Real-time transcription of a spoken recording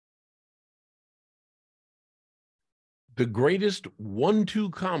The greatest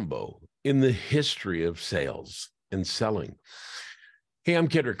 1-2 combo in the history of sales and selling. Hey, I'm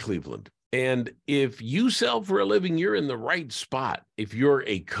Kenrick Cleveland. And if you sell for a living, you're in the right spot. If you're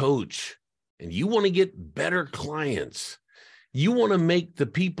a coach and you want to get better clients, you want to make the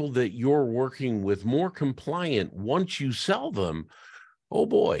people that you're working with more compliant once you sell them, oh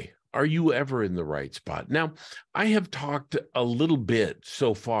boy, are you ever in the right spot? Now, I have talked a little bit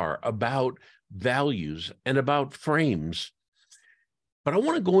so far about values and about frames, but I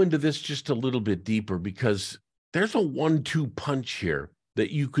want to go into this just a little bit deeper because there's a 1-2 punch here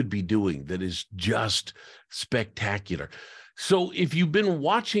that you could be doing that is just spectacular. So if you've been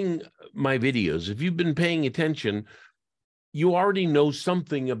watching my videos, if you've been paying attention, you already know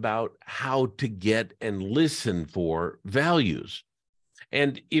something about how to get and listen for values.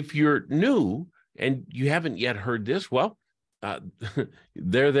 And if you're new and you haven't yet heard this, well,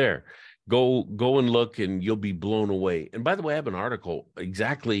 they're there. Go and look and you'll be blown away. And by the way, I have an article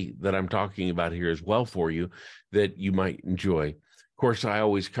exactly that I'm talking about here as well for you that you might enjoy. Of course, I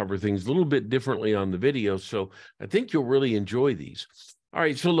always cover things a little bit differently on the video, so I think you'll really enjoy these. All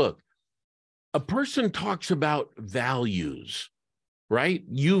right, so look, a person talks about values, right?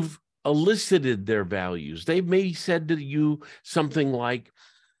 You've elicited their values. They may said to you something like,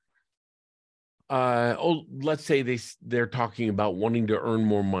 let's say they're talking about wanting to earn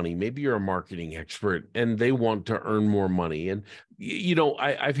more money. Maybe you're a marketing expert and they want to earn more money. And, you know,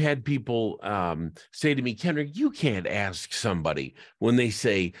 I've had people say to me, Kenrick, you can't ask somebody when they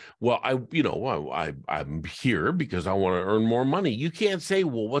say, well, I'm here because I want to earn more money. You can't say,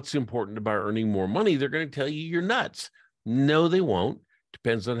 well, what's important about earning more money? They're going to tell you you're nuts. No, they won't.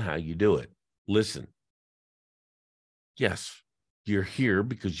 Depends on how you do it. Listen. Yes. You're here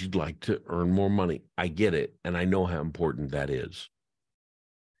because you'd like to earn more money. I get it, and I know how important that is.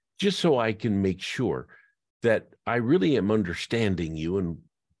 Just so I can make sure that I really am understanding you and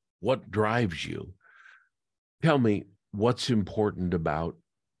what drives you, tell me what's important about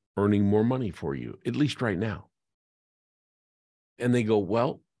earning more money for you, at least right now. And they go,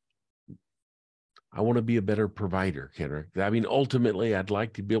 well, I want to be a better provider, Kenrick. I mean, ultimately, I'd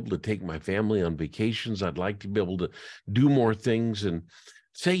like to be able to take my family on vacations. I'd like to be able to do more things and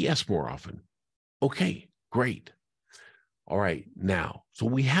say yes more often. Okay, great. All right, now, so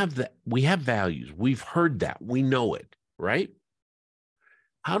we have values. We've heard that. We know it, right?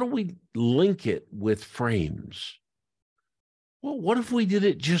 How do we link it with frames? Well, what if we did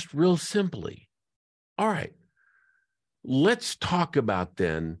it just real simply? All right, let's talk about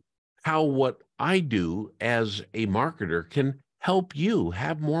then how what I do as a marketer can help you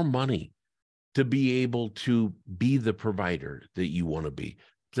have more money to be able to be the provider that you want to be.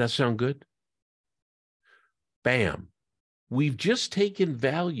 Does that sound good? Bam. We've just taken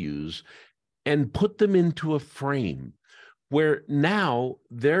values and put them into a frame where now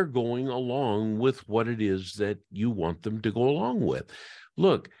they're going along with what it is that you want them to go along with.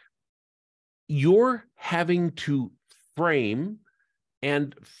 Look, you're having to frame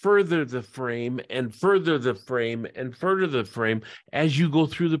and further the frame and further the frame and further the frame as you go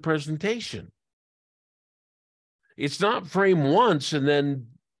through the presentation. It's not frame once and then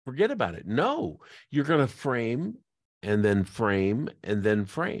forget about it. No, you're going to frame and then frame and then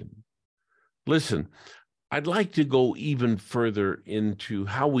frame. Listen, I'd like to go even further into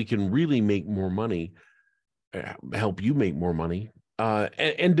how we can really make more money, help you make more money.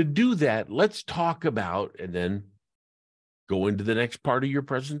 And to do that, let's talk about, and then go into the next part of your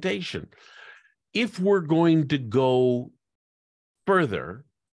presentation. If we're going to go further,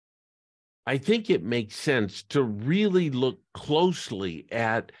 I think it makes sense to really look closely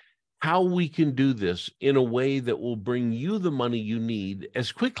at how we can do this in a way that will bring you the money you need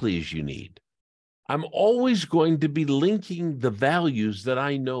as quickly as you need. I'm always going to be linking the values that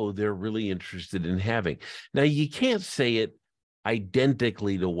I know they're really interested in having. Now, you can't say it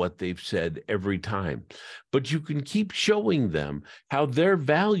identically to what they've said every time, but you can keep showing them how their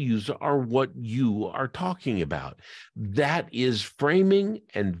values are what you are talking about. That is framing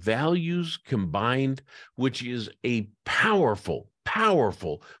and values combined, which is a powerful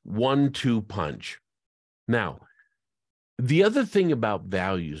 1-2 punch. Now, the other thing about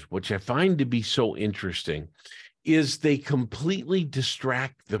values, which I find to be so interesting, is they completely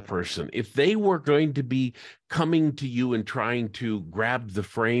distract the person. If they were going to be coming to you and trying to grab the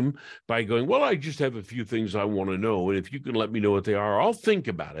frame by going, well, I just have a few things I want to know, and if you can let me know what they are, I'll think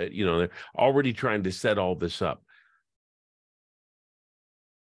about it. You know, they're already trying to set all this up.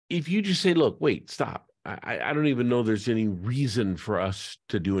 If you just say, look, wait, stop. I don't even know there's any reason for us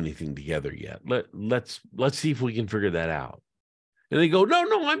to do anything together yet. Let's see if we can figure that out. And they go,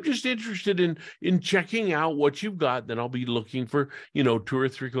 no, I'm just interested in checking out what you've got. Then I'll be looking for, 2 or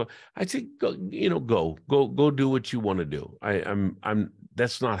 3. I say, go do what you want to do.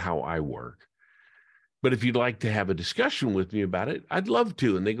 That's not how I work. But if you'd like to have a discussion with me about it, I'd love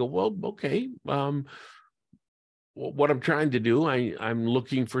to. And they go, well, okay. What I'm trying to do, I'm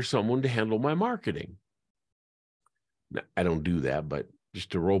looking for someone to handle my marketing. Now, I don't do that, but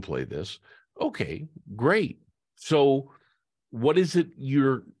just to role play this. Okay, great. So what is it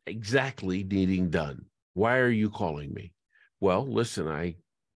you're exactly needing done? Why are you calling me? Well, listen, I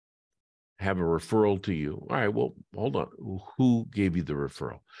have a referral to you. All right, well, hold on. Who gave you the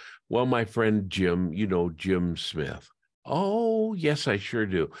referral? Well, my friend Jim, Jim Smith. Oh, yes, I sure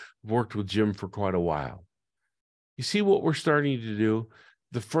do. I've worked with Jim for quite a while. You see what we're starting to do?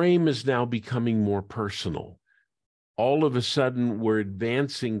 The frame is now becoming more personal. All of a sudden, we're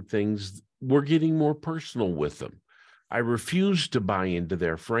advancing things. We're getting more personal with them. I refuse to buy into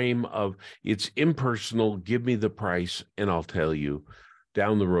their frame of it's impersonal, give me the price, and I'll tell you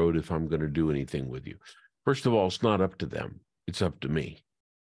down the road if I'm going to do anything with you. First of all, it's not up to them. It's up to me.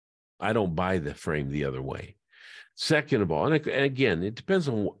 I don't buy the frame the other way. Second of all, and again, it depends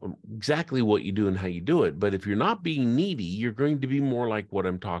on exactly what you do and how you do it. But if you're not being needy, you're going to be more like what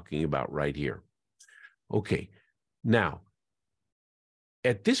I'm talking about right here. Okay, now,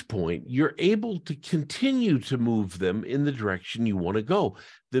 at this point, you're able to continue to move them in the direction you want to go.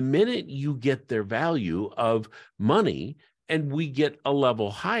 The minute you get their value of money and we get a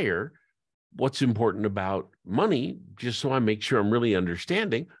level higher, what's important about money, just so I make sure I'm really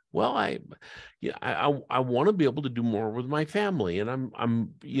understanding, well, I want to be able to do more with my family, and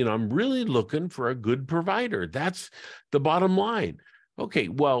I'm really looking for a good provider. That's the bottom line. Okay,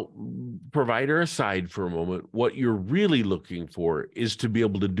 well, provider aside for a moment, what you're really looking for is to be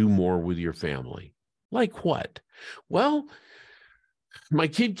able to do more with your family. Like what? Well, my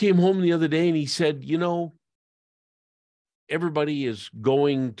kid came home the other day and he said, everybody is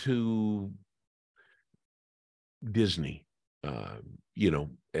going to Disney,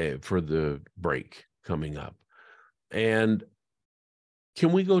 for the break coming up. And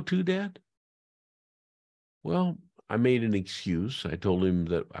can we go too, Dad? Well, I made an excuse. I told him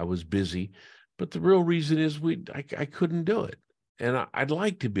that I was busy, but the real reason is I couldn't do it. And I'd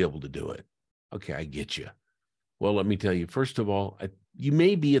like to be able to do it. Okay, I get you. Well, let me tell you, first of all, you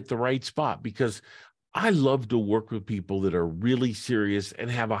may be at the right spot because I love to work with people that are really serious and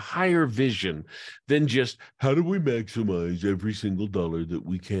have a higher vision than just how do we maximize every single dollar that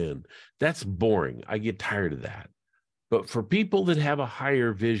we can. That's boring. I get tired of that. But for people that have a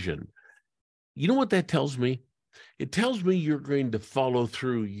higher vision, you know what that tells me? It tells me you're going to follow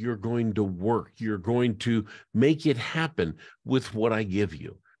through, you're going to work, you're going to make it happen with what I give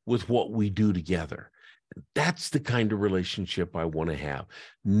you, with what we do together. That's the kind of relationship I want to have.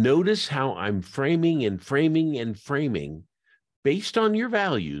 Notice how I'm framing and framing and framing based on your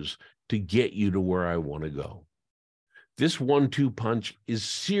values to get you to where I want to go. This 1-2 punch is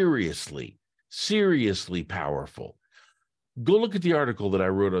seriously, seriously powerful. Go look at the article that I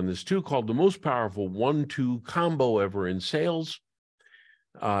wrote on this too, called The Most Powerful 1-2 Combo Ever in Sales,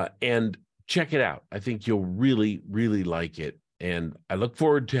 and check it out. I think you'll really, really like it. And I look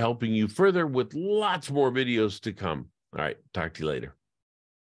forward to helping you further with lots more videos to come. All right, talk to you later.